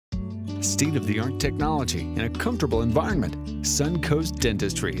State-of-the-art technology in a comfortable environment, Suncoast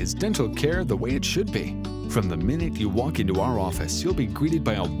Dentistry is dental care the way it should be. From the minute you walk into our office, you'll be greeted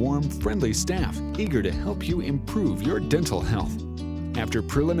by a warm, friendly staff eager to help you improve your dental health. After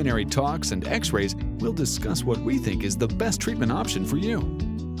preliminary talks and x-rays, we'll discuss what we think is the best treatment option for you.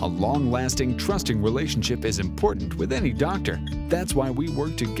 A long-lasting, trusting relationship is important with any doctor. That's why we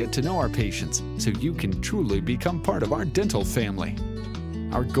work to get to know our patients so you can truly become part of our dental family.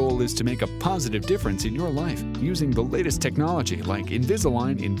 Our goal is to make a positive difference in your life using the latest technology like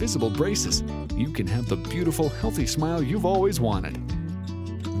Invisalign Invisible Braces. You can have the beautiful, healthy smile you've always wanted.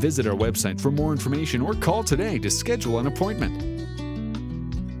 Visit our website for more information or call today to schedule an appointment.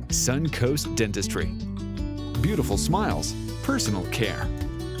 Suncoast Dentistry. Beautiful smiles, personal care.